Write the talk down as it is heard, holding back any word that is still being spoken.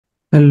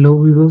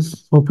Hello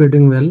viewers, hope you're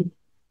doing well.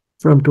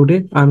 From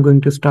today, I'm going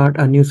to start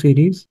a new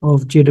series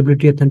of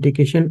JWT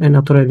Authentication and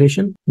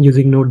Authorization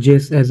using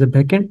Node.js as a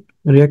backend,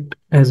 React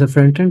as a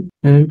frontend,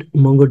 and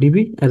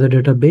MongoDB as a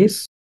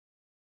database.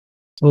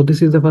 So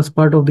this is the first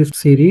part of this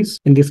series.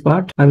 In this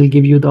part, I will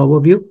give you the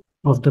overview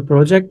of the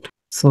project.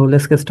 So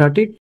let's get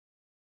started.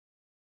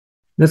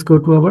 Let's go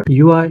to our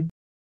UI.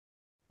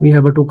 We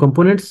have two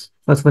components.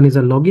 First one is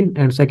a login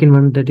and second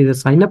one that is a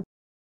sign up.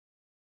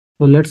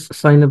 So let's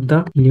sign up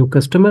the new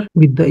customer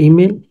with the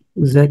email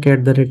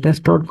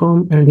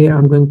zach@test.com, and here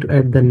I'm going to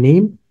add the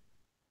name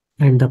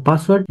and the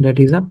password that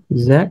is a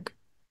Zach.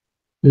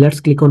 Let's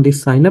click on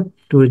this sign up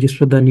to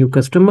register the new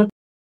customer,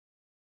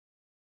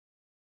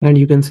 and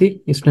you can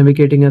see it's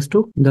navigating us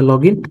to the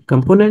login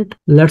component.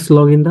 Let's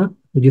log in the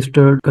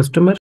registered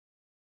customer,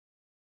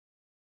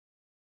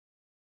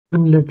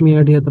 and let me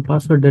add here the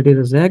password that is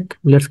a Zach.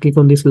 Let's click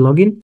on this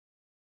login,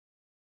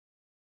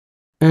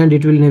 and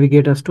it will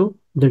navigate us to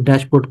the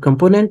dashboard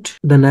component.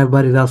 The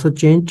navbar is also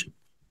changed.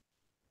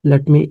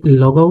 Let me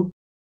log out.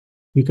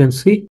 You can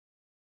see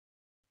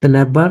the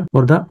navbar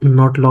for the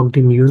not logged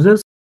in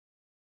users.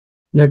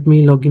 Let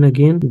me log in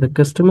again the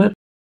customer,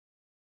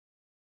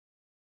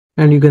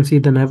 and you can see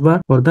the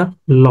navbar for the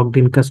logged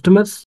in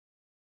customers.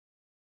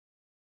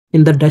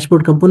 In the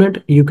dashboard component,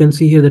 you can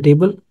see here the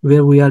table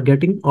where we are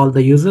getting all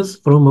the users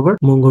from our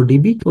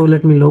MongoDB. So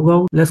let me log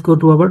out. Let's go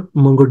to our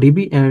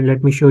MongoDB and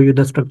let me show you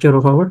the structure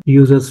of our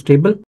users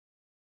table.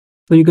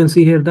 So you can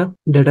see here the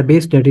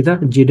database that is a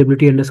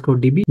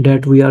JWT_DB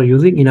that we are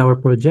using in our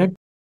project.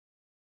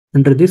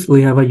 Under this,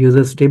 we have a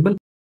users table.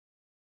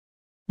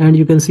 And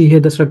you can see here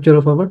the structure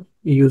of our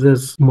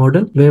users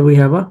model where we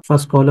have a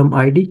first column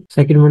ID,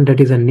 second one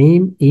that is a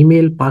name,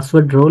 email,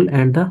 password, role,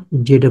 and the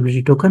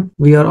JWT token.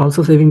 We are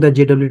also saving the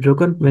JWT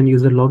token when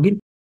user login.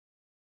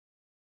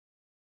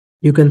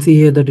 You can see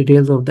here the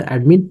details of the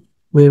admin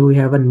where we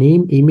have a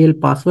name, email,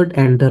 password,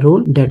 and the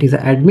role that is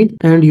admin.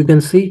 And you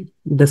can see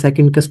the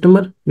second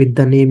customer with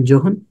the name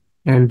Johan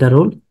and the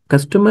role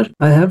customer.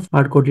 I have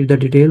hard-coded the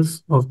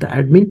details of the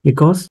admin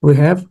because we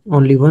have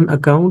only one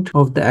account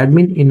of the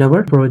admin in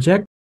our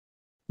project.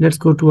 Let's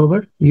go to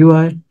our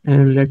UI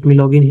and let me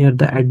log in here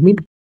the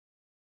admin.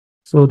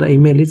 So the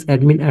email is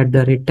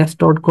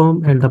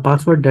admin@test.com and the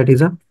password that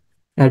is a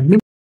admin.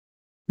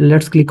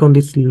 Let's click on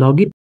this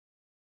login,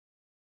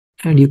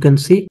 and you can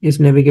see it's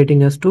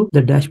navigating us to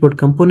the dashboard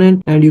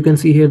component, and you can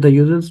see here the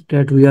users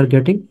that we are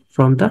getting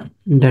from the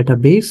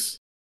database.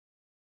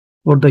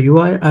 For the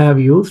UI, I have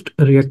used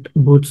React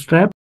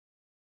Bootstrap.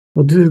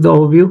 So this is the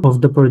overview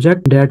of the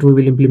project that we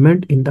will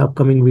implement in the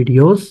upcoming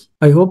videos.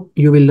 I hope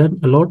you will learn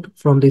a lot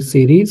from this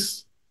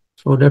series.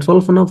 So that's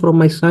all for now from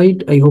my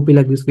side. I hope you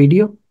like this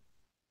video.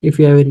 If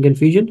you have any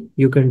confusion,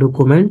 you can do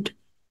comment,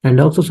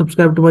 and also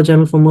subscribe to my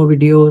channel for more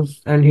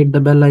videos and hit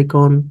the bell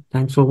icon.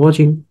 Thanks for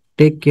watching.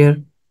 Take care.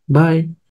 Bye.